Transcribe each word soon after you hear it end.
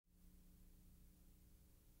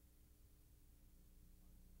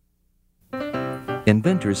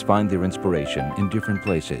Inventors find their inspiration in different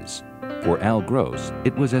places. For Al Gross,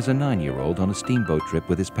 it was as a 9-year-old on a steamboat trip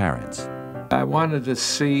with his parents. I wanted to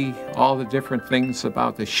see all the different things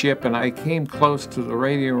about the ship, and I came close to the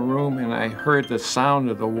radio room and I heard the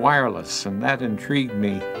sound of the wireless, and that intrigued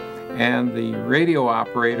me. And the radio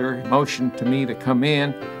operator motioned to me to come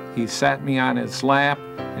in. He sat me on his lap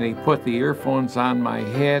and he put the earphones on my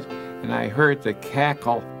head, and I heard the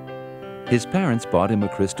cackle. His parents bought him a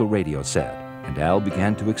crystal radio set, and Al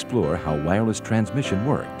began to explore how wireless transmission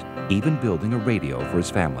worked, even building a radio for his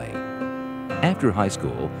family. After high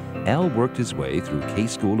school, Al worked his way through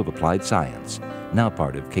Case School of Applied Science, now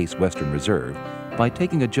part of Case Western Reserve, by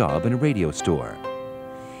taking a job in a radio store.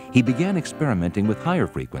 He began experimenting with higher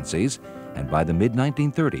frequencies, and by the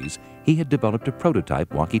mid-1930s, he had developed a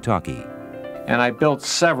prototype walkie-talkie. And I built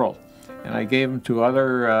several, and I gave them to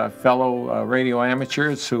other fellow radio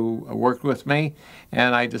amateurs who worked with me,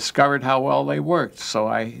 and I discovered how well they worked, so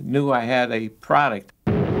I knew I had a product.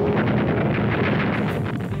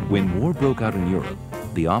 When war broke out in Europe,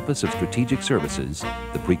 the Office of Strategic Services,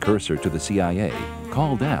 the precursor to the CIA,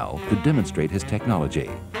 called Al to demonstrate his technology.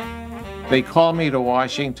 They called me to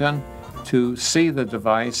Washington to see the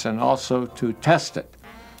device and also to test it.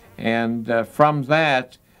 And from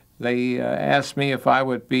that, they asked me if I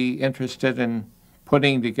would be interested in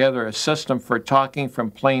putting together a system for talking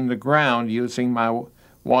from plane to ground using my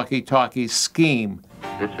walkie-talkie scheme.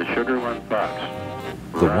 It's a Sugar One Fox.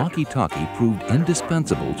 The walkie-talkie proved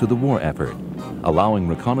indispensable to the war effort, allowing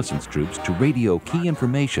reconnaissance troops to radio key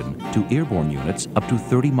information to airborne units up to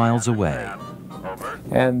 30 miles away.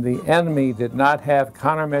 And the enemy did not have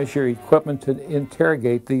countermeasure equipment to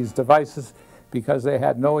interrogate these devices because they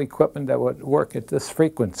had no equipment that would work at this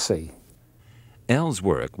frequency. Al's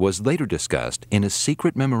work was later discussed in a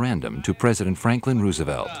secret memorandum to President Franklin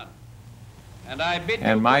Roosevelt.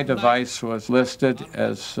 And my device was listed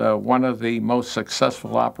as one of the most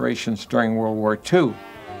successful operations during World War II.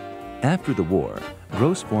 After the war,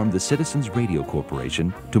 Gross formed the Citizens Radio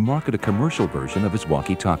Corporation to market a commercial version of his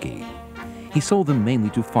walkie-talkie. He sold them mainly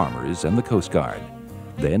to farmers and the Coast Guard.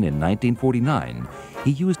 Then, in 1949,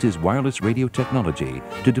 he used his wireless radio technology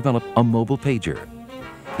to develop a mobile pager.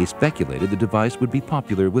 He speculated the device would be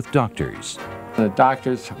popular with doctors. The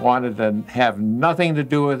doctors wanted to have nothing to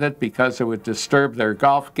do with it because it would disturb their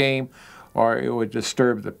golf game or it would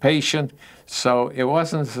disturb the patient. So it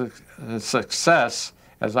wasn't a success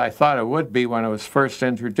as I thought it would be when it was first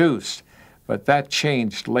introduced. But that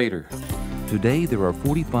changed later. Today, there are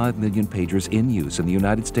 45 million pagers in use in the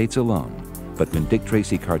United States alone. But when Dick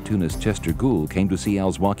Tracy cartoonist Chester Gould came to see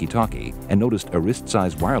Al's walkie-talkie and noticed a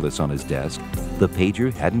wrist-sized wireless on his desk, the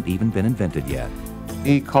pager hadn't even been invented yet.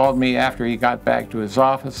 He called me after he got back to his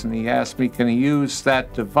office and he asked me, can he use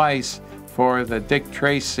that device for the Dick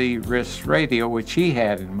Tracy wrist radio, which he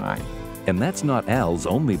had in mind. And that's not Al's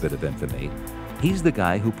only bit of infamy. He's the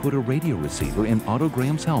guy who put a radio receiver in Otto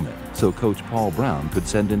Graham's helmet so Coach Paul Brown could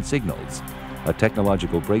send in signals. A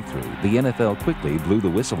technological breakthrough the NFL quickly blew the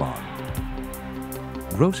whistle on.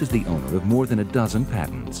 Gross is the owner of more than a dozen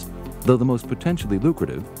patents, though the most potentially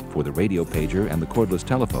lucrative, for the radio pager and the cordless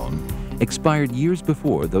telephone, expired years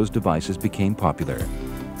before those devices became popular.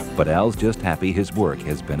 But Al's just happy his work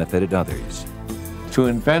has benefited others. To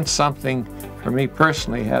invent something, for me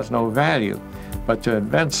personally, has no value, but to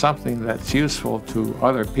invent something that's useful to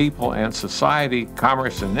other people and society,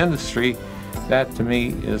 commerce and industry, that to me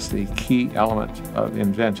is the key element of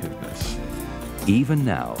inventiveness. Even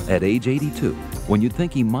now, at age 82, when you'd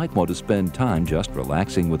think he might want to spend time just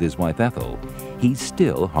relaxing with his wife Ethel, he's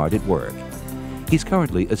still hard at work. He's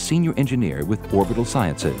currently a senior engineer with Orbital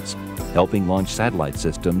Sciences, helping launch satellite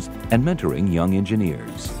systems and mentoring young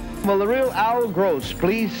engineers. Will the real Al Gross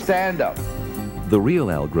please stand up? The real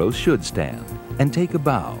Al Gross should stand and take a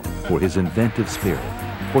bow for his inventive spirit,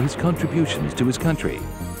 for his contributions to his country,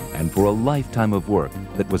 and for a lifetime of work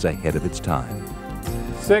that was ahead of its time.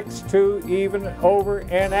 6-2, even, over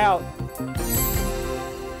and out.